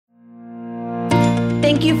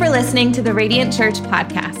Thank you for listening to the Radiant Church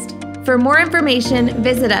podcast. For more information,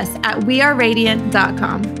 visit us at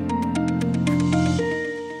weareradiant.com.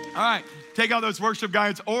 All right, take out those worship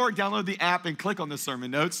guides or download the app and click on the sermon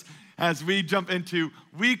notes as we jump into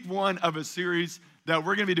week 1 of a series that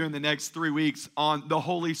we're going to be doing the next 3 weeks on the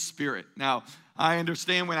Holy Spirit. Now, I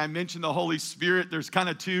understand when I mention the Holy Spirit, there's kind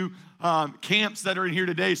of two camps that are in here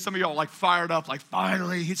today. Some of y'all are like fired up, like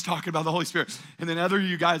finally he's talking about the Holy Spirit. And then other of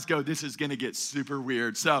you guys go, this is going to get super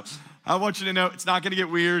weird. So I want you to know it's not going to get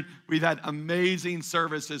weird. We've had amazing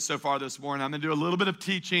services so far this morning. I'm going to do a little bit of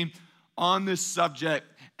teaching on this subject,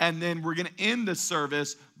 and then we're going to end the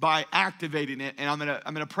service by activating it. And I'm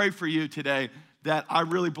going to pray for you today that I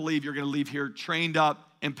really believe you're going to leave here trained up,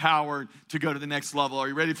 empowered to go to the next level. Are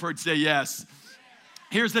you ready for it? Say yes.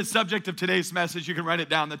 Here's the subject of today's message. You can write it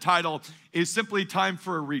down. The title is simply Time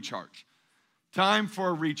for a Recharge. Time for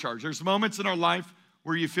a recharge. There's moments in our life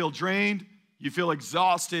where you feel drained, you feel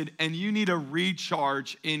exhausted, and you need a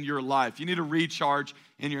recharge in your life. You need a recharge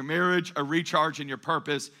in your marriage, a recharge in your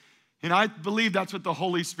purpose. And I believe that's what the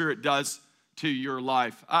Holy Spirit does to your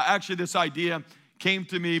life. Actually, this idea came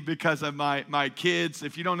to me because of my kids.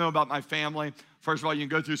 If you don't know about my family, first of all, you can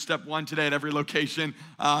go through step 1 today at every location.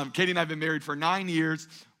 Katie and I have been married for 9 years.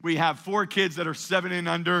 We have 4 kids that are 7 and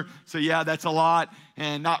under. So yeah, that's a lot.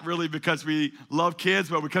 And not really because we love kids,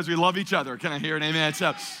 but because we love each other. Can I hear an amen? So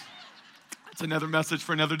that's another message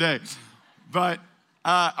for another day. But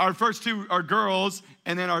our first 2 are girls,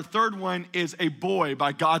 and then our third one is a boy.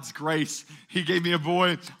 By God's grace, he gave me a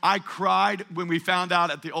boy. I cried when we found out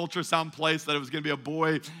at the ultrasound place that it was going to be a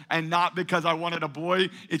boy, and not because I wanted a boy.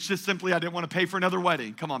 It's just simply I didn't want to pay for another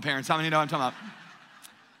wedding. Come on, parents. How many know what I'm talking about?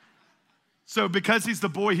 So because he's the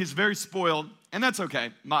boy, he's very spoiled, and that's okay.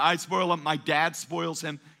 I spoil him. My dad spoils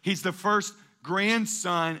him. He's the first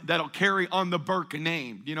grandson that'll carry on the Burke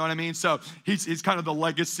name. You know what I mean? So he's kind of the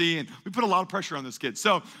legacy, and we put a lot of pressure on this kid.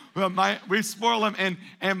 So we spoil him,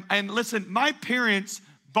 and listen, my parents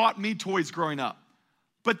bought me toys growing up,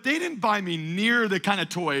 but they didn't buy me near the kind of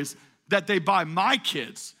toys that they buy my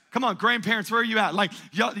kids. Come on, grandparents, where are you at? Like,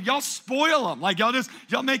 y'all spoil them. Like, y'all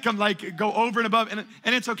make them, like, go over and above.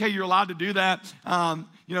 And it's okay. You're allowed to do that.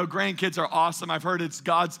 You know, grandkids are awesome. I've heard it's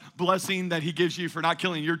God's blessing that he gives you for not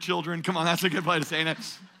killing your children. Come on, that's a good way to say it.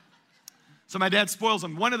 So my dad spoils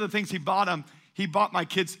them. One of the things he bought my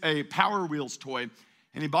kids a Power Wheels toy.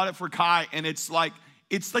 And he bought it for Kai. And it's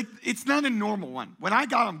not a normal one. When I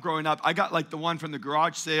got them growing up, I got, like, the one from the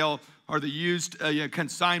garage sale or the used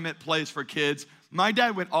consignment place for kids. My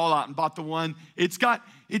dad went all out and bought the one. It's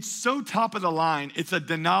so top of the line. It's a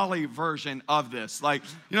Denali version of this. Like,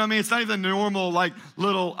 you know what I mean? It's not even a normal, like,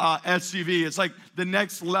 little SUV. It's like the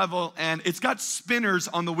next level, and it's got spinners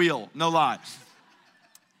on the wheel. No lie.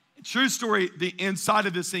 True story, the inside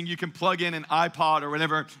of this thing, you can plug in an iPod or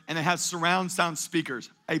whatever, and it has surround sound speakers,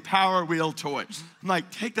 a Power Wheel toy. I'm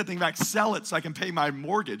like, take that thing back, sell it so I can pay my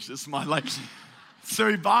mortgage this month. Like, so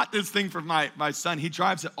he bought this thing for my son. He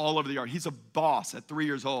drives it all over the yard. He's a boss at 3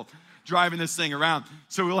 years old, driving this thing around.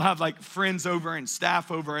 So we'll have, like, friends over and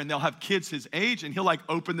staff over, and they'll have kids his age, and he'll, like,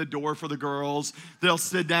 open the door for the girls. They'll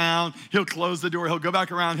sit down. He'll close the door. He'll go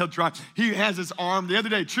back around. He'll drive. He has his arm. The other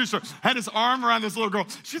day, true story, had his arm around this little girl.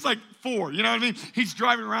 She's like 4, you know what I mean? He's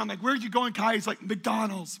driving around like, where are you going, Kai? He's like,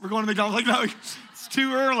 McDonald's. We're going to McDonald's. Like, no, it's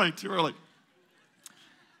too early.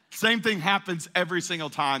 Same thing happens every single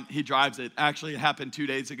time he drives it. Actually, it happened 2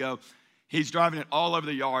 days ago. He's driving it all over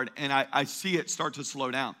the yard, and I see it start to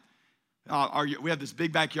slow down. We have this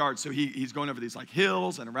big backyard, so he's going over these, like,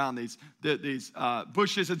 hills and around these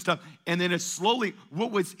bushes and stuff, and then it's slowly,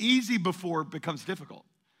 what was easy before becomes difficult.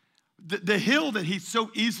 The hill that he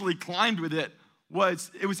so easily climbed with it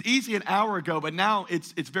was easy an hour ago, but now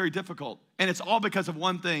it's very difficult, and it's all because of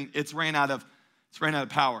one thing. It's ran out of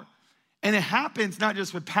power. And it happens not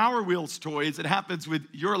just with Power Wheels toys, it happens with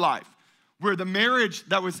your life, where the marriage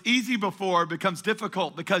that was easy before becomes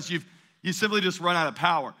difficult because you simply just run out of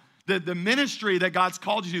power. The ministry that God's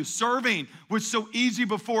called you to, serving, was so easy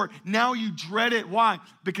before. Now you dread it. Why?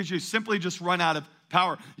 Because you simply just run out of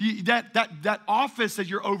power. That office that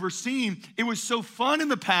you're overseeing, it was so fun in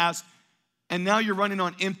the past, and now you're running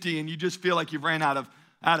on empty, and you just feel like you've ran out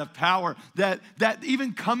of power. That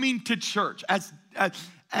even coming to church,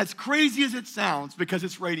 as crazy as it sounds, because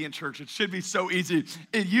it's Radiant Church, it should be so easy.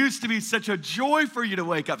 It used to be such a joy for you to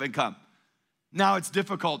wake up and come. Now it's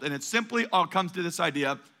difficult, and it simply all comes to this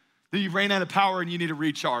idea that you ran out of power and you need a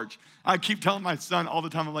recharge. I keep telling my son all the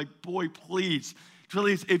time, I'm like, boy, please,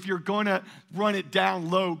 Please, if you're going to run it down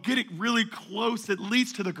low, get it really close, at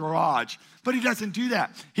least to the garage. But he doesn't do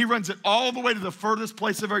that. He runs it all the way to the furthest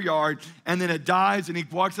place of our yard, and then it dies, and he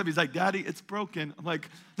walks up. He's like, Daddy, it's broken. I'm like,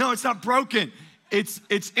 no, it's not broken. It's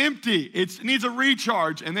empty. It needs a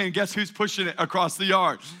recharge. And then guess who's pushing it across the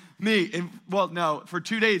yard? Me. And well, no, for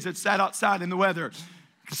 2 days, it sat outside in the weather,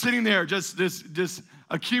 sitting there just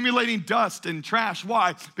accumulating dust and trash.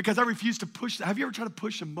 Why? Because I refuse to push. Have you ever tried to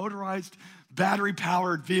push a motorized,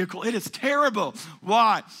 battery-powered vehicle? It is terrible.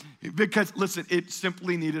 Why? Because, listen, it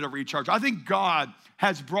simply needed a recharge. I think God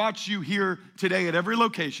has brought you here today at every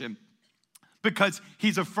location because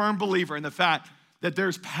he's a firm believer in the fact that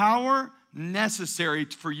there's power necessary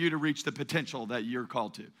for you to reach the potential that you're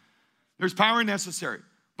called to. There's power necessary,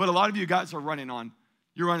 but a lot of you guys are running on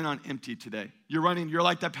empty today. You're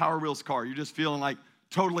like that Power Wheels car. You're just feeling like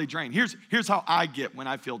totally drained. Here's how I get when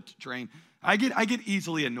I feel drained. I get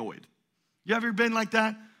easily annoyed. You ever been like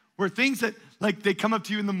that? Where things that, like, they come up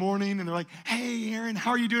to you in the morning and they're like, hey, Aaron,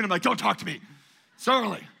 how are you doing? I'm like, don't talk to me. It's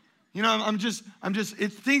early. You know, I'm just,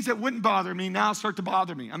 it's things that wouldn't bother me now start to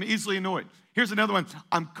bother me. I'm easily annoyed. Here's another one.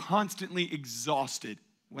 I'm constantly exhausted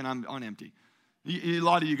when I'm on empty. A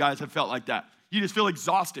lot of you guys have felt like that. You just feel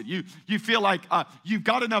exhausted. You feel like you've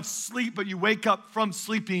got enough sleep, but you wake up from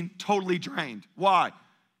sleeping totally drained. Why?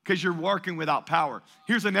 Because you're working without power.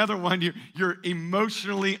 Here's another one. You're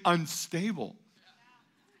emotionally unstable.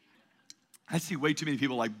 I see way too many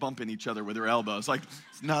people like bumping each other with their elbows. Like,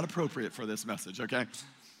 it's not appropriate for this message, okay?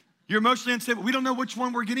 You're emotionally unstable. We don't know which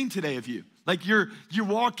one we're getting today of you. Like you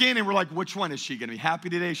walk in and we're like, which one is she going to be happy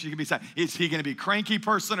today? Is she going to be sad? Is he going to be a cranky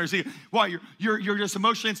person? Or is he? Why? You're just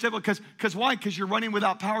emotionally unstable because why? Because you're running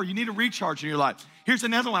without power. You need a recharge in your life. Here's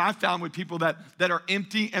another one I found with people that are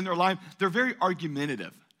empty in their life. They're very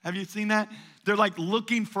argumentative. Have you seen that? They're like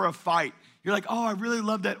looking for a fight. You're like, oh, I really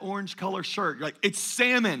love that orange color shirt. You're like, it's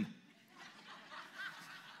salmon.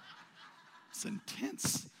 It's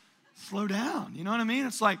intense. Slow down, you know what I mean?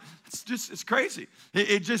 It's like, it's crazy.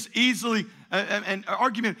 It just easily, an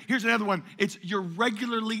argument. Here's another one. You're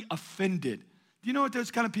regularly offended. Do you know what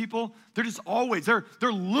those kind of people? They're just always, they're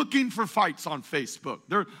looking for fights on Facebook.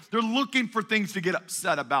 They're looking for things to get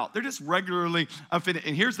upset about. They're just regularly offended.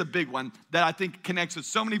 And here's the big one that I think connects with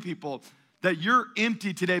so many people, that you're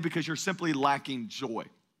empty today because you're simply lacking joy.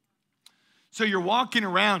 So you're walking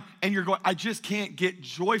around and you're going, I just can't get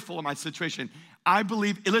joyful in my situation. I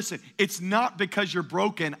believe, listen, it's not because you're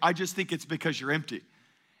broken. I just think it's because you're empty.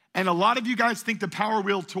 And a lot of you guys think the Power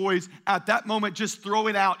Wheel toys, at that moment, just throw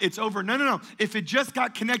it out. It's over. No. If it just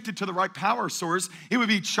got connected to the right power source, it would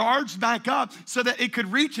be charged back up so that it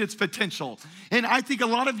could reach its potential. And I think a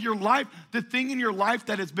lot of your life, the thing in your life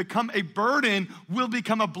that has become a burden will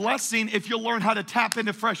become a blessing if you'll learn how to tap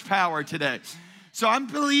into fresh power today. So I'm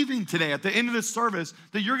believing today at the end of this service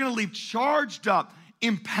that you're going to leave charged up,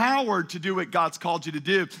 empowered to do what God's called you to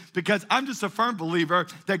do, because I'm just a firm believer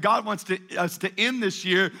that God wants us to end this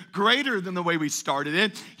year greater than the way we started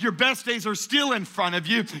it. Your best days are still in front of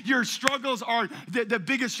you. Your struggles are, the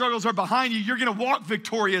biggest struggles are behind you. You're going to walk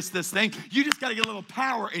victorious this thing. You just got to get a little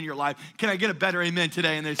power in your life. Can I get a better amen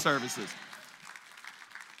today in these services?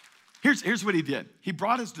 Here's what he did. He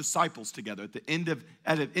brought his disciples together at the end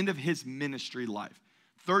of his ministry life.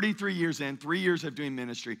 33 years in, 3 years of doing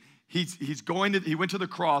ministry. He went to the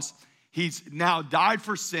cross. He's now died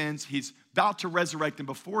for sins. He's about to resurrect. And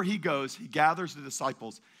before he goes, he gathers the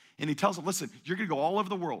disciples and he tells them, listen, you're going to go all over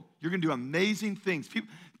the world. You're going to do amazing things.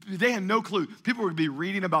 They had no clue. People would be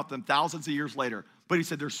reading about them thousands of years later. But he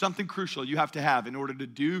said, there's something crucial you have to have in order to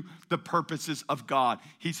do the purposes of God.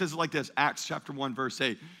 He says it like this, Acts chapter 1, verse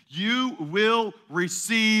 8. You will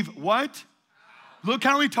receive what? Look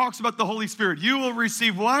how he talks about the Holy Spirit. You will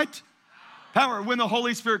receive what? Power when the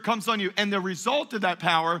Holy Spirit comes on you. And the result of that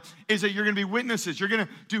power is that you're going to be witnesses. You're going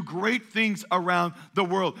to do great things around the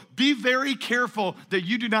world. Be very careful that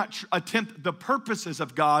you do not attempt the purposes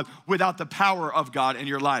of God without the power of God in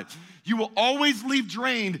your life. You will always leave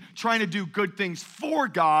drained trying to do good things for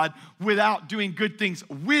God without doing good things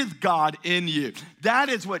with God in you. That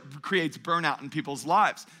is what creates burnout in people's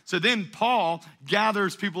lives. So then Paul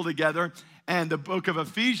gathers people together. And the book of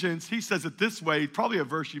Ephesians, he says it this way, probably a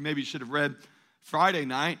verse you maybe should have read Friday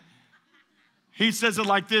night. He says it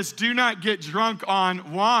like this, do not get drunk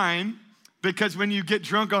on wine, because when you get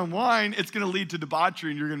drunk on wine, it's going to lead to debauchery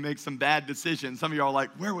and you're going to make some bad decisions. Some of you are like,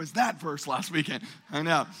 where was that verse last weekend? I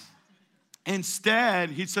know. Instead,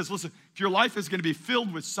 he says, listen, if your life is going to be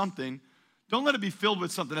filled with something, don't let it be filled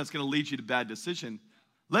with something that's going to lead you to bad decision.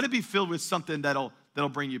 Let it be filled with something that'll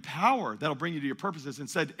bring you power, that'll bring you to your purposes.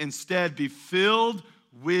 Instead, be filled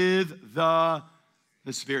with the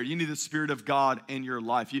the Spirit. You need the Spirit of God in your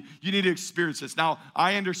life. You need to experience this. Now,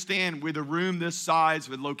 I understand with a room this size,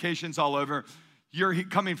 with locations all over, you're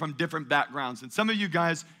coming from different backgrounds. And some of you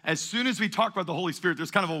guys, as soon as we talk about the Holy Spirit,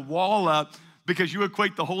 there's kind of a wall up because you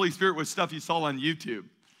equate the Holy Spirit with stuff you saw on YouTube.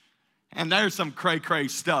 And there's some cray-cray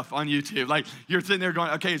stuff on YouTube. Like, you're sitting there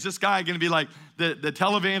going, okay, is this guy going to be like the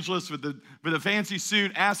televangelist with a fancy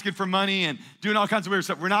suit asking for money and doing all kinds of weird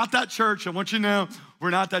stuff? We're not that church. I want you to know we're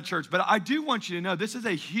not that church. But I do want you to know this is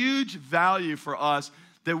a huge value for us,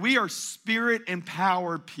 that we are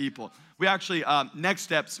Spirit-empowered people. We actually, next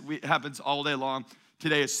steps happens all day long.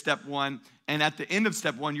 Today is step 1. And at the end of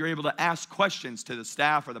step 1, you're able to ask questions to the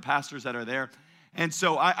staff or the pastors that are there. And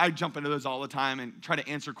so I jump into those all the time and try to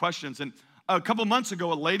answer questions. And a couple months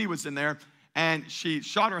ago, a lady was in there, and she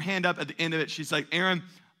shot her hand up at the end of it. She's like, Aaron,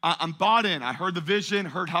 I'm bought in. I heard the vision,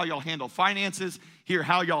 heard how y'all handle finances, hear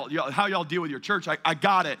how y'all deal with your church. I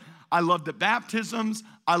got it. I love the baptisms.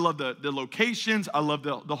 I love the locations. I love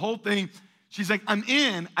the whole thing. She's like, I'm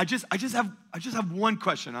in. I just have one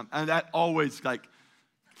question. And that always like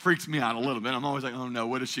freaks me out a little bit. I'm always like, oh no,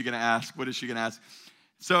 what is she gonna ask? What is she gonna ask?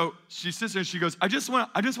 So she sits there and she goes, I just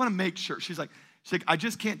want to make sure. She's like, I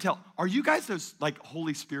just can't tell. Are you guys those like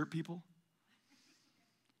Holy Spirit people?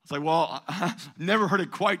 It's like, well, I've never heard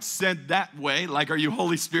it quite said that way. Like, are you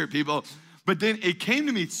Holy Spirit people? But then it came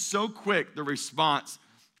to me so quick, the response,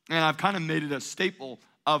 and I've kind of made it a staple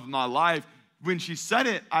of my life. When she said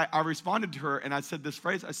it, I responded to her and I said this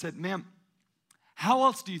phrase. I said, ma'am, how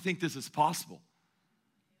else do you think this is possible?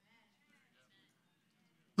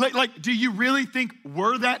 Like, do you really think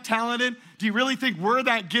we're that talented? Do you really think we're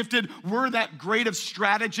that gifted? We're that great of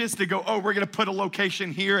strategists to go, oh, we're going to put a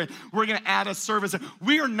location here and we're going to add a service.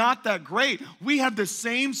 We are not that great. We have the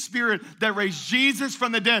same Spirit that raised Jesus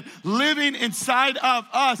from the dead living inside of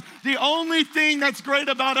us. The only thing that's great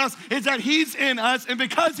about us is that he's in us, and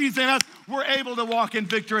because he's in us, we're able to walk in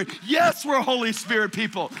victory. Yes, we're Holy Spirit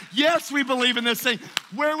people. Yes, we believe in this thing.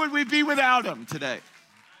 Where would we be without him today?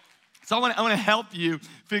 So I want to help you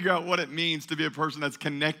figure out what it means to be a person that's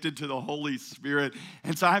connected to the Holy Spirit.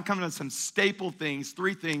 And so I've come to some staple things,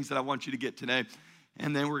 3 things that I want you to get today.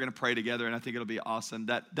 And then we're going to pray together, and I think it'll be awesome.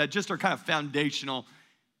 That just are kind of foundational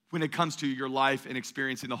when it comes to your life and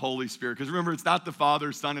experiencing the Holy Spirit. Because remember, it's not the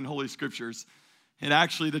Father, Son, and Holy Scriptures. And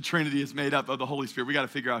actually, the Trinity is made up of the Holy Spirit. We got to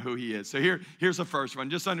figure out who he is. So here's the first one.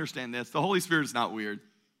 Just understand this. The Holy Spirit is not weird.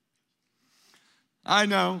 I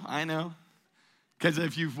know. Because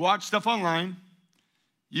if you've watched stuff online,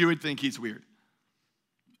 you would think he's weird.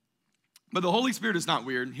 But the Holy Spirit is not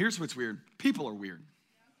weird. Here's what's weird. People are weird.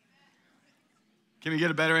 Can we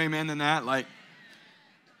get a better amen than that? Like,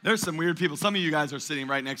 there's some weird people. Some of you guys are sitting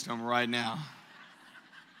right next to him right now.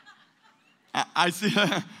 I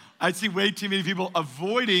see way too many people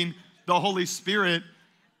avoiding the Holy Spirit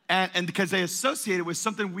and because they associate it with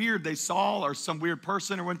something weird they saw or some weird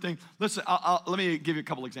person or one thing. Listen, let me give you a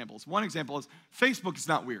couple examples. One example is Facebook is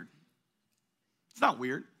not weird. It's not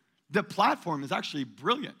weird. The platform is actually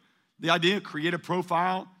brilliant. The idea of create a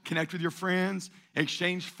profile, connect with your friends,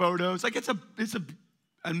 exchange photos. Like, it's an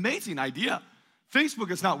amazing idea.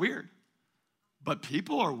 Facebook is not weird, but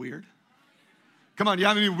people are weird. Come on, do you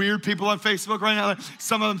have any weird people on Facebook right now? Like,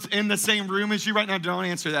 some of them's in the same room as you right now. Don't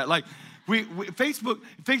answer that. Like, Facebook,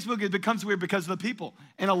 it becomes weird because of the people.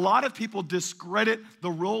 And a lot of people discredit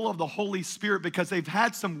the role of the Holy Spirit because they've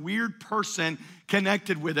had some weird person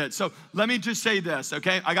connected with it. So let me just say this,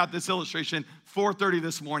 okay? I got this illustration, 4:30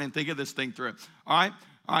 this morning. Think of this thing through. All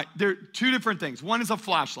right. There are 2 different things. One is a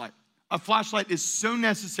flashlight. A flashlight is so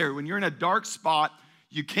necessary. When you're in a dark spot,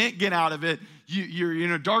 you can't get out of it. You're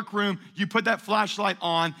in a dark room. You put that flashlight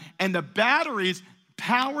on, and the batteries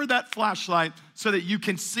power that flashlight so that you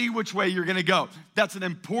can see which way you're going to go. That's an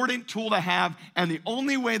important tool to have, and the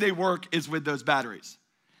only way they work is with those batteries.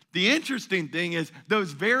 The interesting thing is those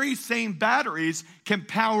very same batteries can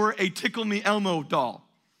power a Tickle Me Elmo doll.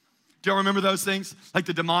 Do y'all remember those things? Like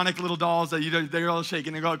the demonic little dolls that they're all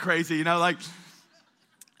shaking and going crazy, you know,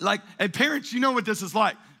 like, and parents, you know what this is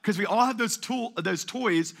like. Because we all have those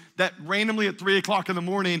toys that randomly at 3 o'clock in the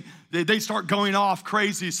morning, they start going off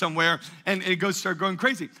crazy somewhere, and it start going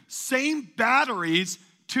crazy. Same batteries,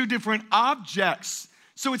 2 different objects.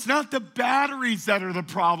 So it's not the batteries that are the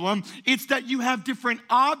problem. It's that you have different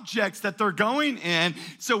objects that they're going in.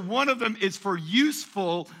 So one of them is for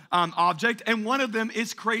useful object, and one of them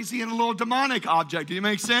is crazy and a little demonic object. Do you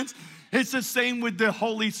make sense? It's the same with the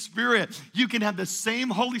Holy Spirit. You can have the same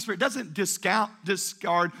Holy Spirit. It doesn't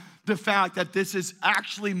discard the fact that this is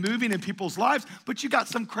actually moving in people's lives, but you got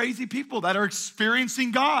some crazy people that are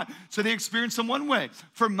experiencing God. So they experience Him one way.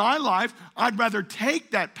 For my life, I'd rather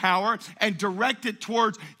take that power and direct it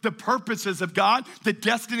towards the purposes of God, the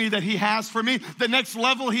destiny that He has for me, the next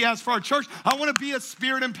level He has for our church. I want to be a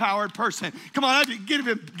Spirit-empowered person. Come on,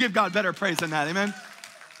 give God better praise than that, amen?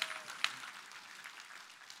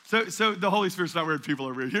 So the Holy Spirit's not weird people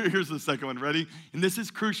over here. Here's the second one, ready? And this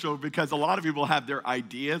is crucial because a lot of people have their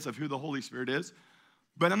ideas of who the Holy Spirit is,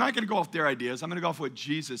 but I'm not gonna go off their ideas. I'm gonna go off what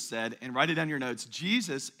Jesus said, and write it down in your notes.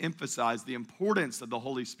 Jesus emphasized the importance of the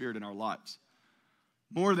Holy Spirit in our lives.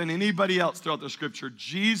 More than anybody else throughout the scripture,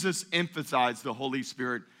 Jesus emphasized the Holy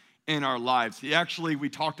Spirit in our lives. We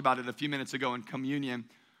talked about it a few minutes ago in communion,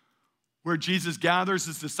 where Jesus gathers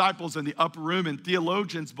his disciples in the upper room, and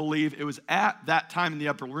theologians believe it was at that time in the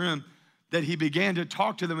upper room that he began to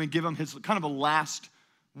talk to them and give them his kind of a last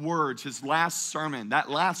words, his last sermon.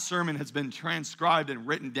 That last sermon has been transcribed and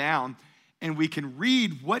written down, and we can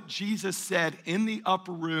read what Jesus said in the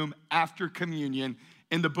upper room after communion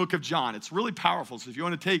in the book of John. It's really powerful. So if you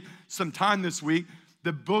want to take some time this week,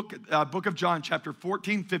 the book of John, chapter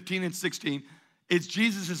 14, 15, and 16, it's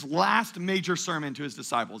Jesus' last major sermon to his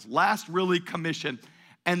disciples, last really commission.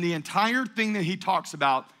 And the entire thing that he talks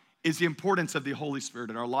about is the importance of the Holy Spirit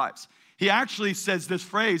in our lives. He actually says this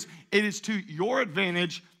phrase, "It is to your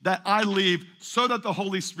advantage that I leave so that the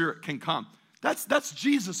Holy Spirit can come." That's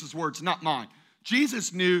Jesus' words, not mine.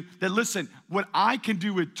 Jesus knew that, listen, what I can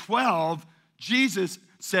do with 12, Jesus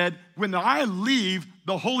said, when I leave,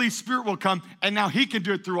 the Holy Spirit will come, and now he can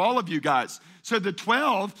do it through all of you guys. So the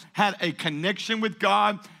 12 had a connection with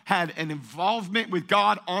God, had an involvement with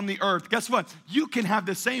God on the earth. Guess what? You can have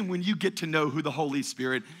the same when you get to know who the Holy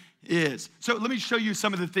Spirit is. So let me show you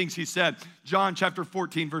some of the things he said. John chapter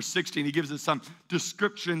 14, verse 16, he gives us some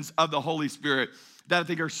descriptions of the Holy Spirit that I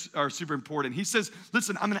think are super important. He says,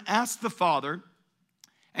 listen, I'm going to ask the Father,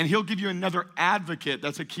 and he'll give you another advocate.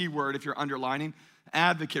 That's a key word if you're underlining.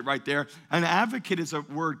 Advocate right there. An advocate is a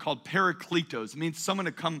word called parakletos. It means someone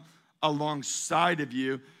to come alongside of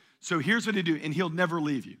you. So here's what he do, and he'll never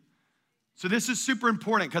leave you. So this is super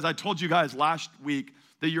important because I told you guys last week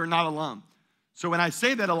that you're not alone. So when I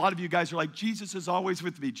say that, a lot of you guys are like, Jesus is always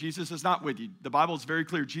with me. Jesus is not with you. The Bible is very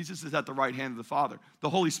clear. Jesus is at the right hand of the Father. The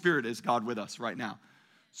Holy Spirit is God with us right now.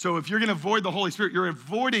 So if you're going to avoid the Holy Spirit, you're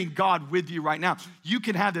avoiding God with you right now. You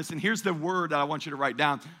can have this, and here's the word that I want you to write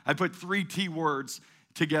down. I put 3 T words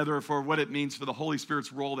together for what it means for the Holy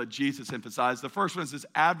Spirit's role that Jesus emphasized. The first one is this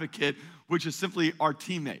advocate, which is simply our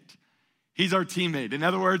teammate. He's our teammate. In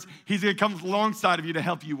other words, he's going to come alongside of you to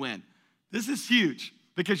help you win. This is huge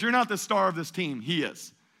because you're not the star of this team. He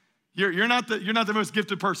is. You're not the most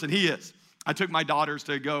gifted person. He is. I took my daughters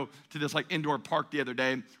to go to this indoor park the other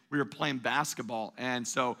day. We were playing basketball, and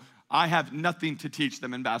so I have nothing to teach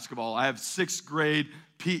them in basketball. I have 6th grade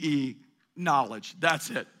PE knowledge. That's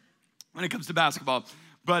it when it comes to basketball.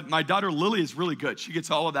 But my daughter Lily is really good. She gets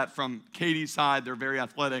all of that from Katie's side. They're very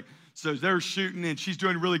athletic. So they're shooting, and she's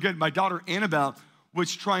doing really good. My daughter Annabelle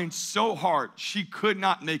was trying so hard. She could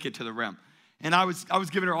not make it to the rim. And I was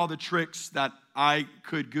giving her all the tricks that I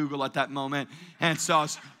could Google at that moment. And so I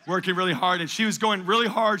was working really hard, and she was going really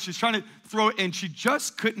hard. She's trying to throw it, and she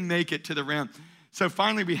just couldn't make it to the rim. So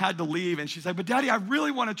finally we had to leave, and she's like, but Daddy, I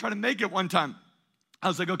really want to try to make it one time. I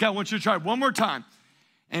was like, okay, I want you to try it one more time.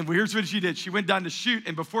 And here's what she did. She went down to shoot,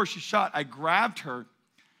 and before she shot, I grabbed her,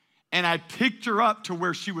 and I picked her up to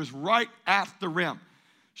where she was right at the rim.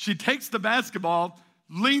 She takes the basketball,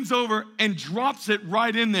 leans over, and drops it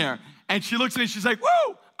right in there. And she looks at me, and she's like,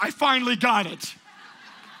 woo, I finally got it.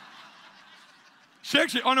 She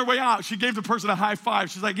actually, on her way out, she gave the person a high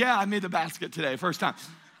five. She's like, yeah, I made the basket today, first time.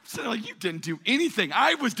 So you didn't do anything.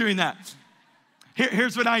 I was doing that.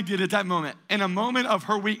 Here's what I did at that moment. In a moment of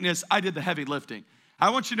her weakness, I did the heavy lifting. I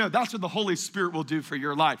want you to know that's what the Holy Spirit will do for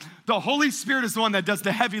your life. The Holy Spirit is the one that does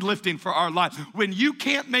the heavy lifting for our life. When you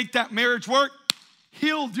can't make that marriage work,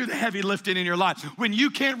 He'll do the heavy lifting in your life. When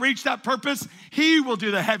you can't reach that purpose, He will do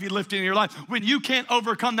the heavy lifting in your life. When you can't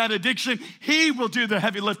overcome that addiction, He will do the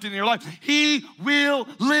heavy lifting in your life. He will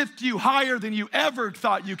lift you higher than you ever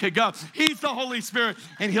thought you could go. He's the Holy Spirit,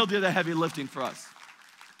 and He'll do the heavy lifting for us.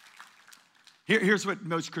 Here's what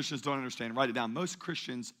most Christians don't understand. Write it down. Most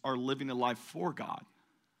Christians are living a life for God,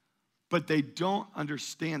 but they don't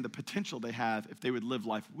understand the potential they have if they would live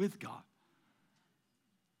life with God.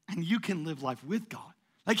 And you can live life with God.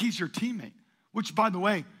 Like He's your teammate, which, by the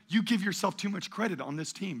way, you give yourself too much credit on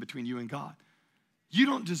this team between you and God. You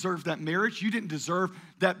don't deserve that marriage. You didn't deserve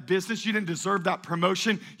that business. You didn't deserve that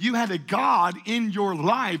promotion. You had a God in your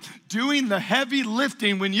life doing the heavy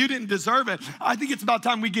lifting when you didn't deserve it. I think it's about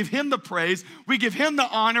time we give him the praise. We give him the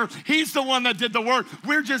honor. He's the one that did the work.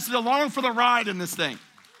 We're just along for the ride in this thing.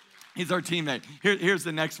 He's our teammate. Here's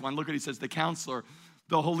the next one. Look what he says. The counselor,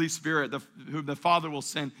 the Holy Spirit, whom the Father will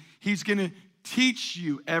send. He's going to teach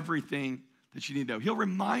you everything that you need to know. He'll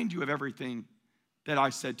remind you of everything that I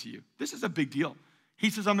said to you. This is a big deal. He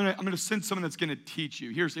says, I'm gonna send someone that's gonna teach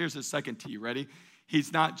you. Here's the second T, ready?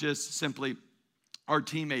 He's not just simply our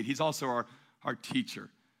teammate, he's also our teacher.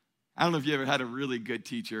 I don't know if you ever had a really good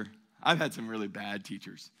teacher. I've had some really bad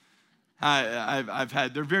teachers. I've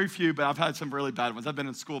had, they're very few, but I've had some really bad ones. I've been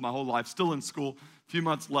in school my whole life, still in school, a few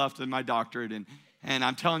months left in my doctorate, and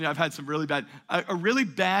I'm telling you, I've had some really bad, a really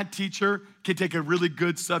bad teacher can take a really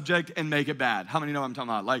good subject and make it bad. How many know what I'm talking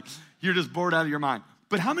about? Like, you're just bored out of your mind.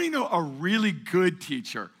 But how many know a really good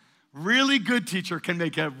teacher can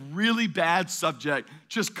make a really bad subject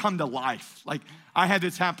just come to life? Like, I had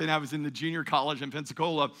this happen. I was in the junior college in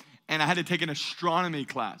Pensacola, and I had to take an astronomy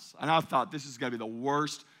class. And I thought, this is gonna be the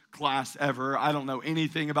worst class ever. I don't know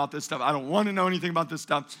anything about this stuff. I don't wanna know anything about this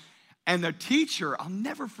stuff. And the teacher, I'll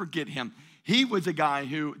never forget him. He was a guy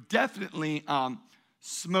who definitely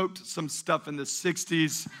smoked some stuff in the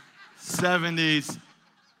 60s, 70s,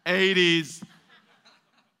 80s,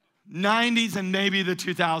 90s, and maybe the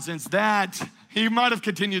 2000s. That, he might have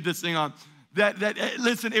continued this thing on.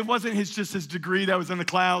 Listen, it wasn't just his degree that was in the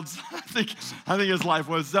clouds. I think his life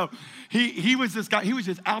was. So he was this guy, he was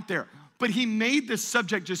just out there. But he made this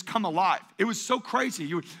subject just come alive. It was so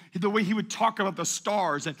crazy, the way he would talk about the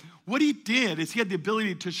stars. And what he did is he had the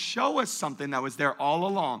ability to show us something that was there all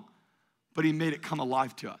along, but he made it come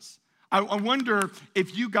alive to us. I wonder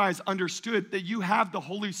if you guys understood that you have the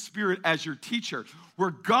Holy Spirit as your teacher, where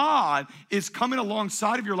God is coming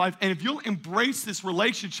alongside of your life, and if you'll embrace this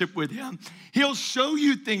relationship with him, he'll show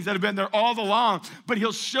you things that have been there all along, but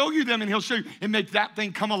he'll show you them, and he'll show you and make that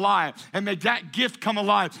thing come alive, and make that gift come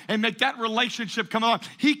alive, and make that relationship come alive.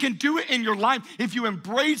 He can do it in your life if you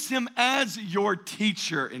embrace him as your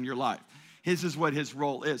teacher in your life. This is what his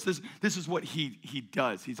role is. This is what he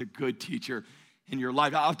does. He's a good teacher in your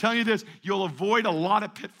life. I'll tell you this, you'll avoid a lot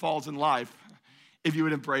of pitfalls in life if you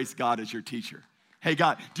would embrace God as your teacher. Hey,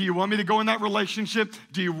 God, do you want me to go in that relationship?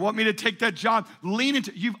 Do you want me to take that job? Lean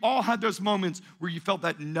into, you've all had those moments where you felt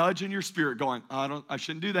that nudge in your spirit going, I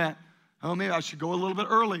shouldn't do that. Oh, maybe I should go a little bit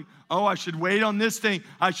early. Oh, I should wait on this thing.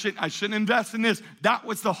 I shouldn't invest in this. That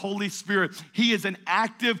was the Holy Spirit. He is an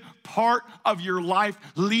active part of your life,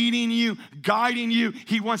 leading you, guiding you.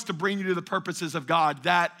 He wants to bring you to the purposes of God.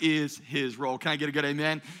 That is his role. Can I get a good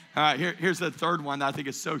amen? All right, here's the third one that I think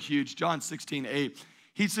is so huge. John 16:8.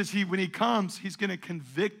 He says when he comes, he's going to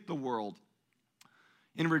convict the world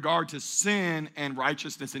in regard to sin and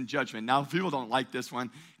righteousness and judgment. Now, people don't like this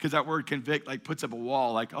one because that word convict like puts up a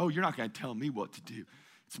wall like, oh, you're not going to tell me what to do.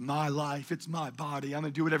 It's my life. It's my body. I'm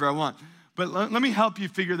going to do whatever I want. But let me help you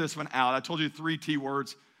figure this one out. I told you 3 T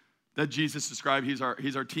words that Jesus described. He's our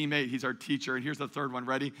teammate. He's our teacher. And here's the third one.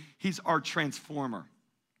 Ready? He's our transformer.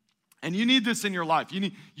 And you need this in your life.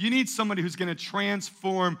 You need somebody who's going to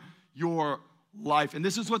transform your life. And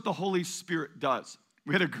this is what the Holy Spirit does.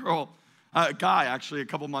 We had a guy actually a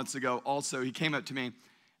couple months ago also, he came up to me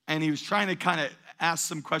and he was trying to kind of ask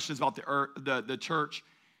some questions about the church.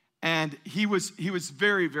 And he was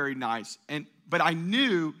very, very nice. But I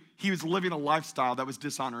knew he was living a lifestyle that was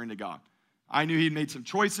dishonoring to God. I knew he'd made some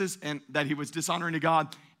choices and that he was dishonoring to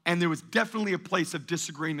God. And there was definitely a place of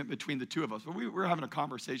disagreement between the two of us. But we were having a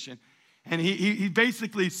conversation. And he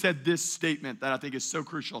basically said this statement that I think is so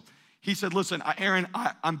crucial. He said, listen, Aaron,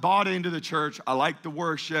 I'm bought into the church. I like the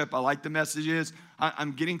worship. I like the messages.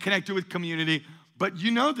 I'm getting connected with community. But you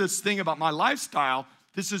know this thing about my lifestyle.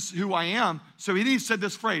 This is who I am. So he said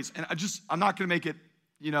this phrase, and I'm not going to make it,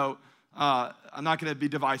 I'm not going to be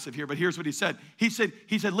divisive here, but here's what he said. He said,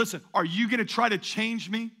 listen, are you going to try to change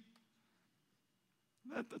me?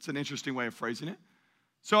 That's an interesting way of phrasing it.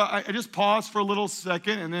 So I just paused for a little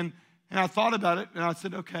second, and I thought about it, and I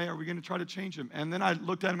said, okay, are we going to try to change him? And then I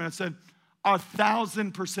looked at him and I said,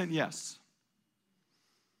 1,000% yes.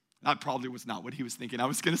 That probably was not what he was thinking I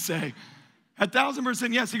was going to say.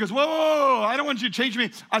 1,000% yes. He goes, whoa, I don't want you to change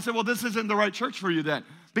me. I said, well, this isn't the right church for you then.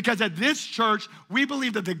 Because at this church, we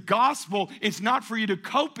believe that the gospel is not for you to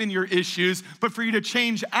cope in your issues, but for you to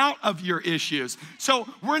change out of your issues. So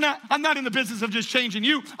I'm not in the business of just changing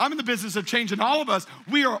you. I'm in the business of changing all of us.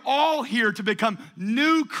 We are all here to become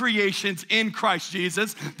new creations in Christ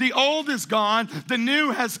Jesus. The old is gone. The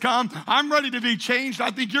new has come. I'm ready to be changed.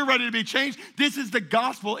 I think you're ready to be changed. This is the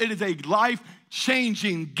gospel. It is a life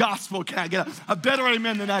life-changing gospel. Can I get a better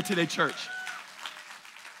amen than that today, church?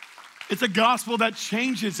 It's a gospel that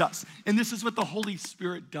changes us. And this is what the Holy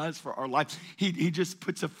Spirit does for our life. He just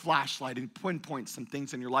puts a flashlight and pinpoints some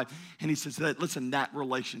things in your life. And he says, listen, that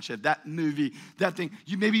relationship, that movie, that thing,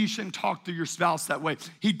 maybe you shouldn't talk to your spouse that way.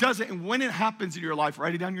 He does it. And when it happens in your life,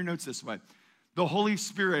 write it down in your notes this way. The Holy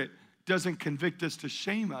Spirit doesn't convict us to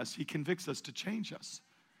shame us. He convicts us to change us.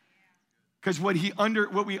 Because what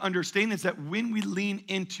we understand is that when we lean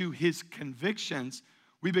into his convictions,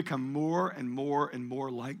 we become more and more and more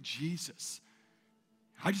like Jesus.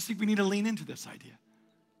 I just think we need to lean into this idea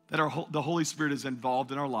that the Holy Spirit is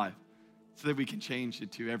involved in our life so that we can change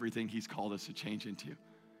into everything he's called us to change into.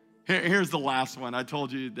 Here's the last one. I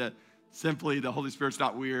told you that simply the Holy Spirit's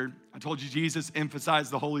not weird. I told you Jesus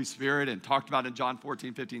emphasized the Holy Spirit and talked about it in John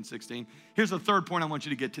 14, 15, 16. Here's the third point I want you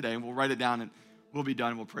to get today, and we'll write it down and we'll be done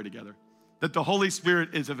and we'll pray together. That the Holy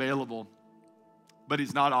Spirit is available, but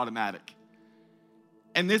he's not automatic.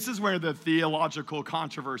 And this is where the theological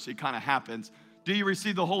controversy kind of happens. Do you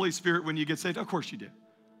receive the Holy Spirit when you get saved? Of course you do.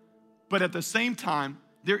 But at the same time,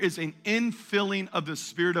 there is an infilling of the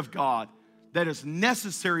Spirit of God that is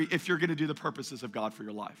necessary if you're going to do the purposes of God for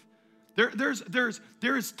your life.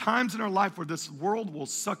 There is times in our life where this world will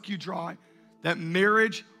suck you dry, that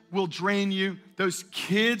marriage will drain you, those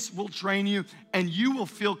kids will drain you, and you will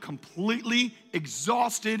feel completely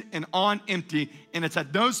exhausted and on empty. And it's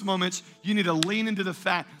at those moments you need to lean into the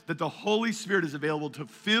fact that the Holy Spirit is available to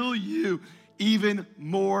fill you even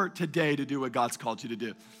more today to do what God's called you to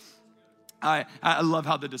do. I love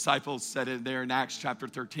how the disciples said it there in Acts chapter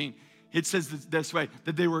 13. It says this way,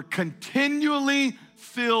 that they were continually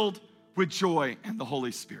filled with joy and the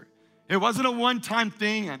Holy Spirit. It wasn't a one-time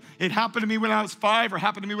thing, and it happened to me when I was 5 or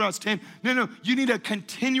happened to me when I was 10. No, you need a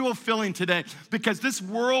continual filling today because this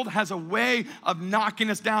world has a way of knocking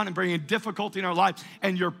us down and bringing difficulty in our life,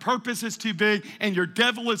 and your purpose is too big, and your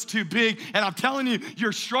devil is too big, and I'm telling you,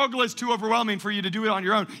 your struggle is too overwhelming for you to do it on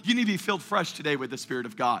your own. You need to be filled fresh today with the Spirit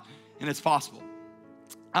of God, and it's possible.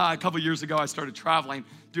 A couple years ago, I started traveling,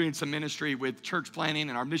 doing some ministry with church planning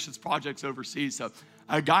and our missions projects overseas. So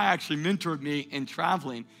a guy actually mentored me in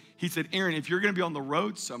traveling. He said, Aaron, if you're going to be on the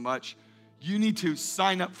road so much, you need to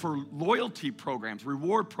sign up for loyalty programs,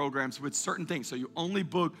 reward programs with certain things. So you only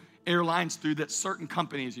book airlines through that certain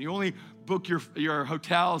companies. You only book your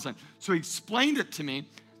hotels. And so he explained it to me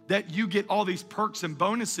that you get all these perks and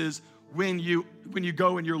bonuses when you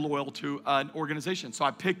go and you're loyal to an organization. So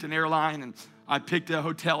I picked an airline, and I picked a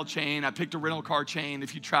hotel chain. I picked a rental car chain.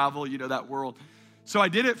 If you travel, you know that world. So I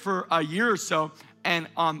did it for a year or so. And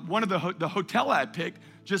one of the hotel I picked,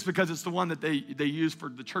 just because it's the one that they use for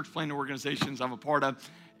the church planting organizations I'm a part of,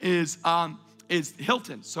 is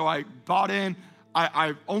Hilton. So I bought in.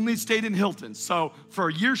 I only stayed in Hilton. So for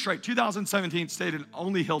a year straight, 2017, stayed in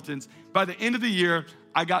only Hiltons. By the end of the year,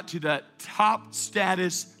 I got to the top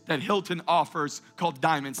status that Hilton offers called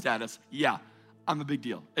Diamond status. Yeah, I'm a big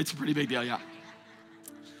deal. It's a pretty big deal, yeah.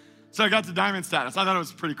 So I got to Diamond status. I thought it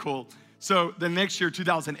was pretty cool. So the next year,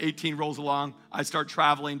 2018 rolls along. I start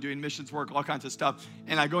traveling, doing missions work, all kinds of stuff.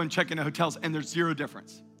 And I go and check into hotels, and there's zero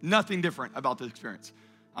difference. Nothing different about the experience.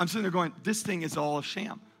 I'm sitting there going, this thing is all a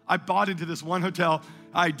sham. I bought into this one hotel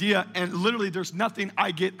idea, and literally there's nothing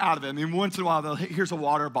I get out of it. I mean, once in a while, here's a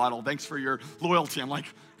water bottle. Thanks for your loyalty. I'm like,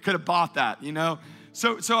 could have bought that, you know?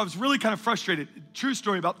 So I was really kind of frustrated. True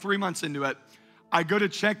story, about 3 months into it, I go to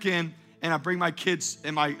check in, and I bring my kids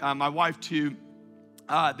and my wife to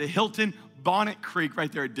the Hilton Bonnet Creek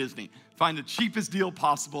right there at Disney. Find the cheapest deal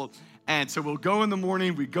possible. And so we'll go in the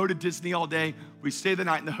morning, we go to Disney all day, we stay the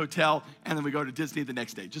night in the hotel, and then we go to Disney the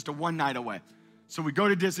next day, just a one night away. So we go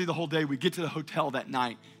to Disney the whole day, we get to the hotel that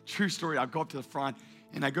night. True story, I go up to the front,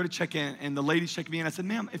 and I go to check in, and the lady's checking me in. I said,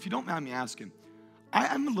 ma'am, if you don't mind me asking,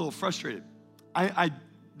 I'm a little frustrated.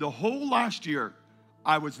 The whole last year,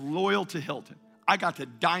 I was loyal to Hilton. I got to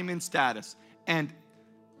Diamond status, and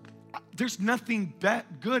there's nothing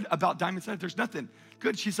good about Diamond status. There's nothing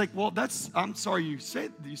good. She's like, well, I'm sorry you say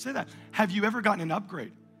that. Have you ever gotten an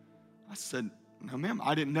upgrade? I said, no, ma'am,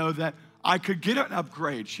 I didn't know that I could get an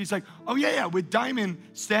upgrade. She's like, oh, yeah, with Diamond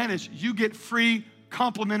status, you get free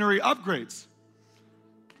complimentary upgrades.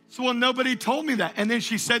 So, well, nobody told me that. And then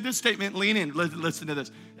she said this statement, lean in, listen to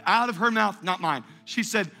this. Out of her mouth, not mine. She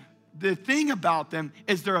said, the thing about them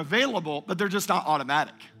is they're available, but they're just not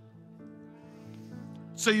automatic.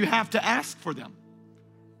 So you have to ask for them.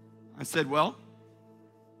 I said, well,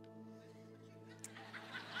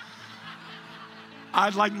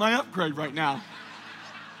 I'd like my upgrade right now.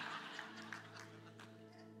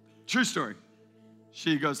 True story.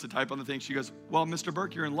 She goes to type on the thing. She goes, well, Mr.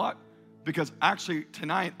 Burke, you're in luck because actually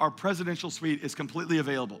tonight our presidential suite is completely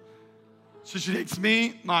available. So she takes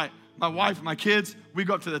me, my wife, and my kids. We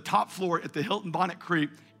go up to the top floor at the Hilton Bonnet Creek.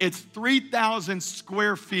 It's 3,000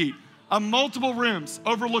 square feet of multiple rooms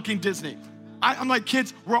overlooking Disney. I'm like,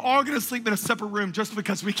 kids, we're all gonna sleep in a separate room just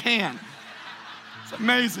because we can. It's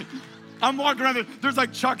amazing. I'm walking around there. There's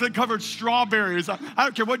like chocolate-covered strawberries. I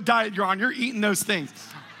don't care what diet you're on. You're eating those things.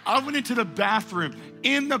 I went into the bathroom.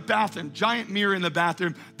 In the bathroom, giant mirror in the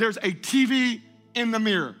bathroom, there's a TV in the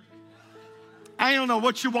mirror. I don't know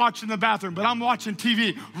what you watch in the bathroom, but I'm watching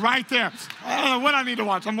TV right there. I don't know what I need to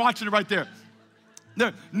watch. I'm watching it right there.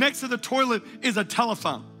 There, next to the toilet is a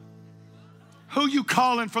telephone. Who you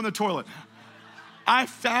calling from the toilet? I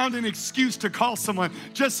found an excuse to call someone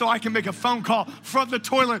just so I can make a phone call from the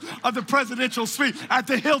toilet of the presidential suite at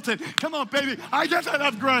the Hilton. Come on, baby, I get that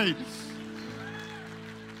upgrade.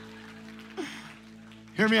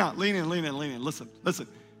 Hear me out, lean in. Listen.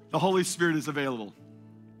 The Holy Spirit is available.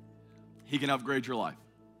 He can upgrade your life.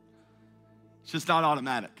 It's just not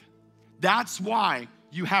automatic. That's why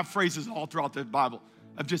you have phrases all throughout the Bible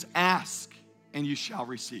of just ask and you shall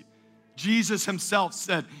receive. Jesus himself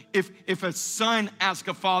said, if a son asks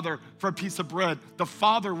a father for a piece of bread, the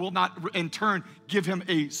father will not in turn give him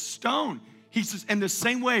a stone. He says, in the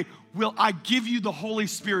same way, will I give you the Holy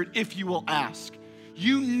Spirit if you will ask.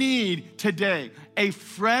 You need today a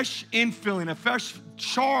fresh infilling, a fresh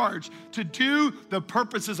charge to do the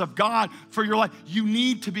purposes of God for your life. You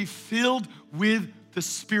need to be filled with the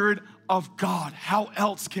Spirit of God. How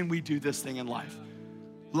else can we do this thing in life?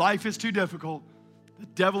 Life is too difficult. The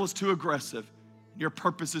devil is too aggressive. Your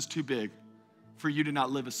purpose is too big for you to not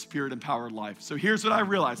live a Spirit-empowered life. So here's what I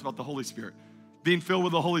realized about the Holy Spirit. Being filled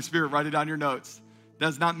with the Holy Spirit, write it down in your notes,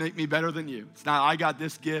 does not make me better than you. It's not, I got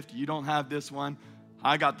this gift, you don't have this one.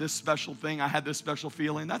 I got this special thing, I had this special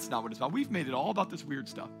feeling. That's not what it's about. We've made it all about this weird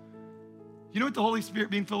stuff. You know what the Holy Spirit,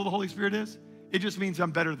 being filled with the Holy Spirit is? It just means I'm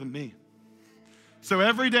better than me. So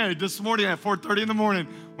every day, this morning at 4:30 in the morning,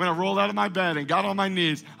 when I rolled out of my bed and got on my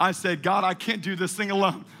knees, I said, God, I can't do this thing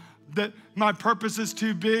alone. That my purpose is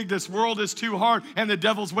too big, this world is too hard, and the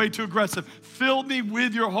devil's way too aggressive. Fill me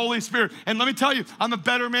with your Holy Spirit. And let me tell you, I'm a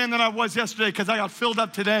better man than I was yesterday because I got filled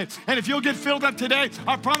up today. And if you'll get filled up today,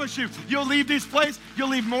 I promise you, you'll leave this place, you'll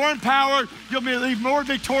leave more empowered, you'll leave more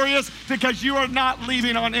victorious because you are not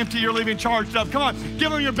leaving on empty, you're leaving charged up. Come on,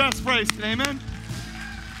 give them your best praise today, amen?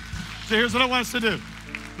 So here's what I want us to do.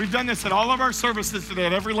 We've done this at all of our services today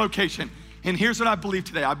at every location. And here's what I believe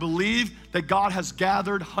today. I believe that God has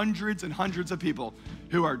gathered hundreds and hundreds of people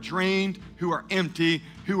who are drained, who are empty,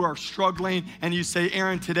 who are struggling. And you say,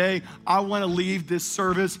 Aaron, today I want to leave this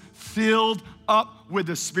service filled up with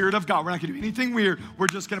the Spirit of God. We're not going to do anything weird. We're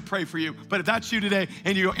just going to pray for you. But if that's you today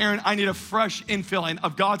and you go, Aaron, I need a fresh infilling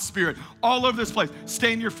of God's Spirit all over this place.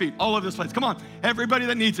 Stay in your feet, all over this place. Come on, everybody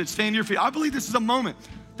that needs it, stay in your feet. I believe this is a moment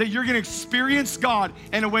that you're going to experience God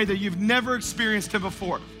in a way that you've never experienced Him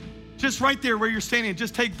before. Just right there where you're standing,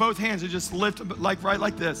 just take both hands and just lift right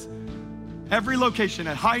like this. Every location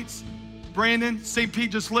at Heights, Brandon, St. Pete,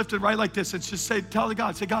 just lift it right like this. And just tell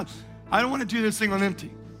God, God, I don't want to do this thing on empty.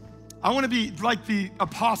 I want to be like the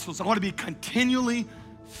apostles. I want to be continually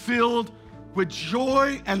filled with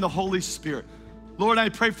joy and the Holy Spirit. Lord, I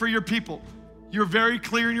pray for your people. You're very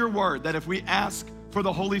clear in your word that if we ask for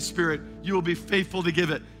the Holy Spirit, you will be faithful to give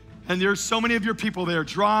it. And there's so many of your people, they are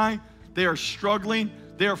dry, they are struggling,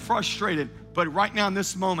 they are frustrated. But right now in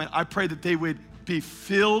this moment, I pray that they would be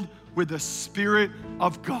filled with the Spirit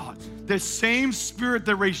of God. The same Spirit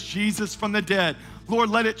that raised Jesus from the dead. Lord,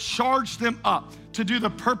 let it charge them up to do the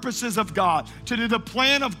purposes of God, to do the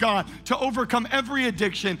plan of God, to overcome every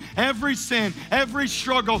addiction, every sin, every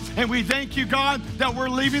struggle. And we thank you, God, that we're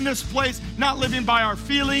leaving this place, not living by our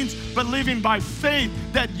feelings, but living by faith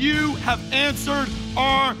that you have answered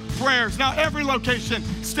our prayers. Now, every location,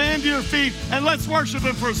 stand to your feet and let's worship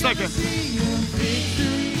Him for a second.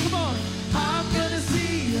 Come on. I'm gonna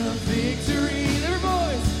see a victory. Every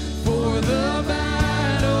voice. For the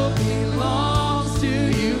battle belongs to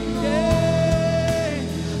you. Yeah.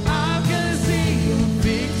 I'm gonna see a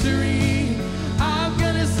victory. I'm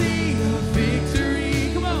gonna see a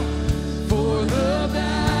victory. Come on. For the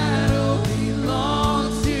battle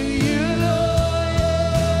belongs to you, Lord.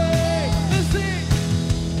 Yeah. Let's sing.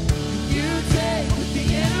 You take what the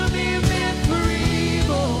enemy meant for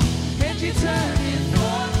evil, and you turn it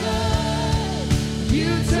for good. You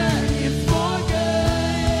turn it for good.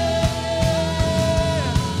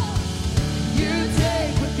 You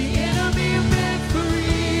take what the enemy meant for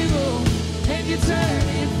evil, and you turn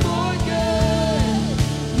it for good.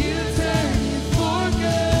 You turn it for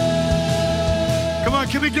good. Come on,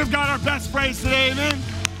 can we give God our best praise today, amen?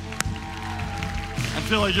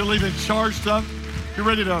 feel like you're leaving charged up. You're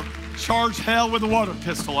ready to charge hell with a water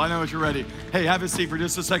pistol. I know as you're ready. Hey, have a seat for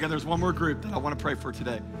just a second. There's one more group that I want to pray for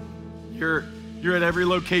today. You're at every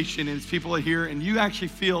location, and people are here, and you actually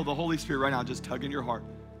feel the Holy Spirit right now just tugging your heart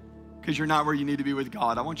because you're not where you need to be with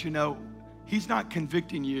God. I want you to know He's not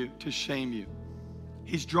convicting you to shame you.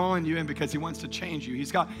 He's drawing you in because He wants to change you.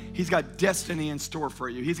 He's got destiny in store for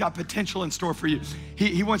you. He's got potential in store for you.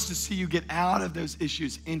 He wants to see you get out of those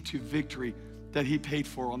issues into victory that He paid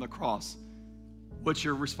for on the cross. What's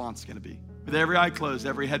your response going to be? With every eye closed,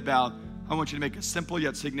 every head bowed, I want you to make a simple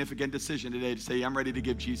yet significant decision today to say, I'm ready to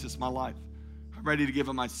give Jesus my life. I'm ready to give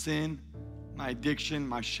Him my sin, my addiction,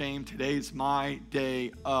 my shame. Today's my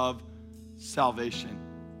day of salvation.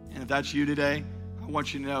 And if that's you today, I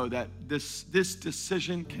want you to know that this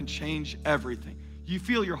decision can change everything. You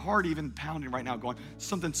feel your heart even pounding right now going,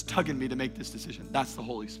 something's tugging me to make this decision. That's the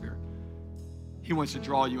Holy Spirit. He wants to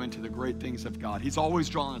draw you into the great things of God. He's always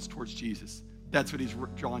drawing us towards Jesus. That's what He's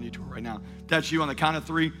drawing you to right now. That's you. On the count of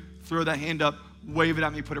 3, throw that hand up, wave it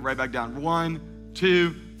at me, put it right back down. 1,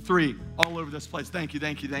 2, 3, all over this place. Thank you,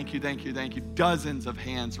 thank you, thank you, thank you, thank you. Dozens of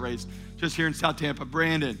hands raised just here in South Tampa.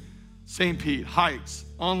 Brandon, St. Pete, Heights,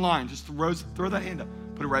 online. Just throw that hand up,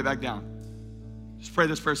 put it right back down. Just pray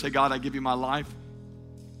this prayer. Say, God, I give you my life,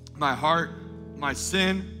 my heart, my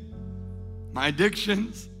sin, my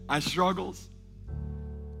addictions, my struggles.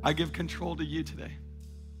 I give control to you today.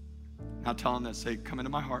 Now tell Him this. Say, come into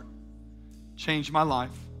my heart, change my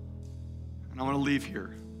life, and I want to leave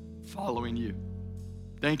here following you.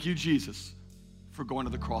 Thank you, Jesus, for going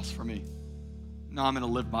to the cross for me. Now I'm going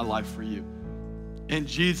to live my life for you. In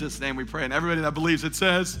Jesus' name we pray. And everybody that believes it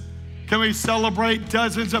says, can we celebrate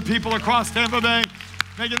dozens of people across Tampa Bay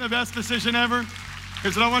making the best decision ever?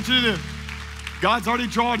 Here's what I want you to do. God's already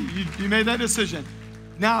drawn you. You made that decision.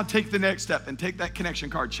 Now take the next step and take that connection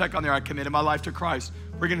card. Check on there. I committed my life to Christ.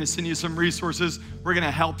 We're going to send you some resources. We're going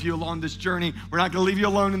to help you along this journey. We're not going to leave you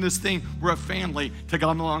alone in this thing. We're a family to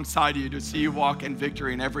come alongside you to see you walk in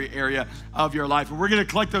victory in every area of your life. And we're going to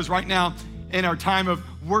collect those right now in our time of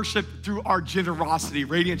worship through our generosity.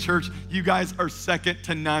 Radiant Church, you guys are second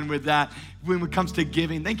to none with that. When it comes to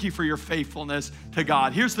giving, thank you for your faithfulness to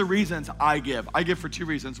God. Here's the reasons I give. I give for 2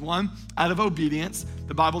 reasons. One, out of obedience.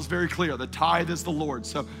 The Bible's very clear. The tithe is the Lord.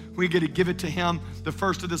 So we get to give it to Him the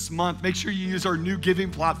first of this month. Make sure you use our new giving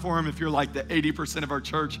platform. If you're like the 80% of our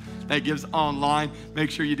church that gives online, make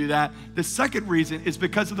sure you do that. The second reason is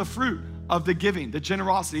because of the fruit of the giving. The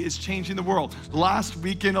generosity is changing the world. Last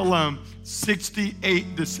weekend alone,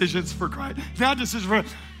 68 decisions for Christ. Not decisions for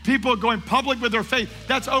people going public with their faith.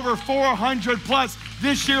 That's over 400 plus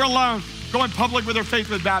this year alone, going public with their faith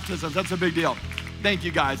with baptisms. That's a big deal. Thank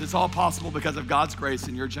you, guys. It's all possible because of God's grace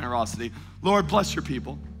and your generosity. Lord, bless your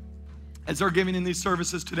people as they're giving in these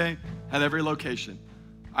services today at every location.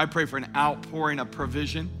 I pray for an outpouring of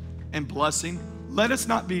provision and blessing. Let us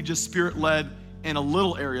not be just Spirit-led in a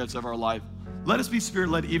little areas of our life. Let us be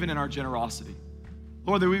Spirit-led even in our generosity.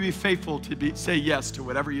 Lord, that we be faithful to say yes to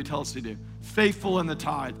whatever you tell us to do. Faithful in the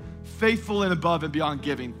tithe, faithful in above and beyond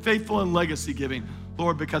giving, faithful in legacy giving.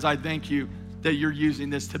 Lord, because I thank you that you're using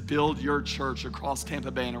this to build your church across Tampa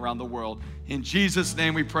Bay and around the world. In Jesus'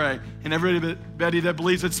 name we pray. And everybody that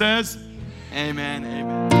believes it says, amen,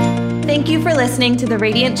 amen. Thank you for listening to the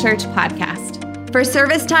Radiant Church podcast. For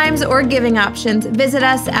service times or giving options, visit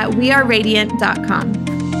us at weareradiant.com.